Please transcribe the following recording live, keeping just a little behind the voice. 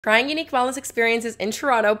Trying unique wellness experiences in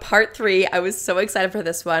Toronto, part 3. I was so excited for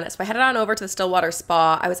this one. So I headed on over to the Stillwater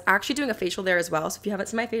Spa. I was actually doing a facial there as well. So if you haven't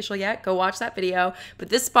seen my facial yet, go watch that video. But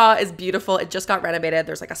this spa is beautiful. It just got renovated.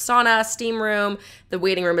 There's like a sauna, steam room. The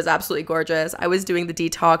waiting room is absolutely gorgeous. I was doing the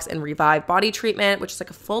detox and revive body treatment, which is like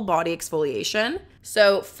a full body exfoliation.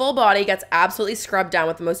 So full body gets absolutely scrubbed down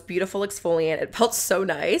with the most beautiful exfoliant. It felt so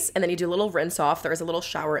nice. And then you do a little rinse off. There is a little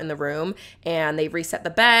shower in the room and they reset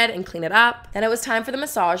the bed and clean it up. Then it was time for the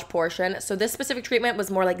massage portion. So this specific treatment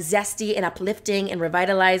was more like zesty and uplifting and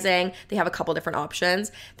revitalizing. They have a couple different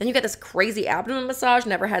options. Then you get this crazy abdomen massage.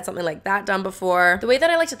 Never had something like that done before. The way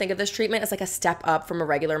that I like to think of this treatment is like a step up from a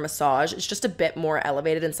regular massage. It's just a bit more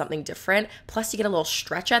elevated and something different. Plus you get a little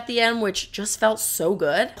stretch at the end, which just felt so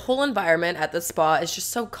good. The whole environment at the spa is just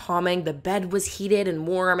so calming. The bed was heated and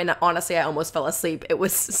warm, and honestly, I almost fell asleep. It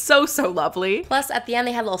was so lovely. Plus, at the end,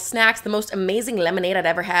 they had little snacks, the most amazing lemonade I'd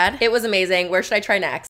ever had. It was amazing. Where should I try next?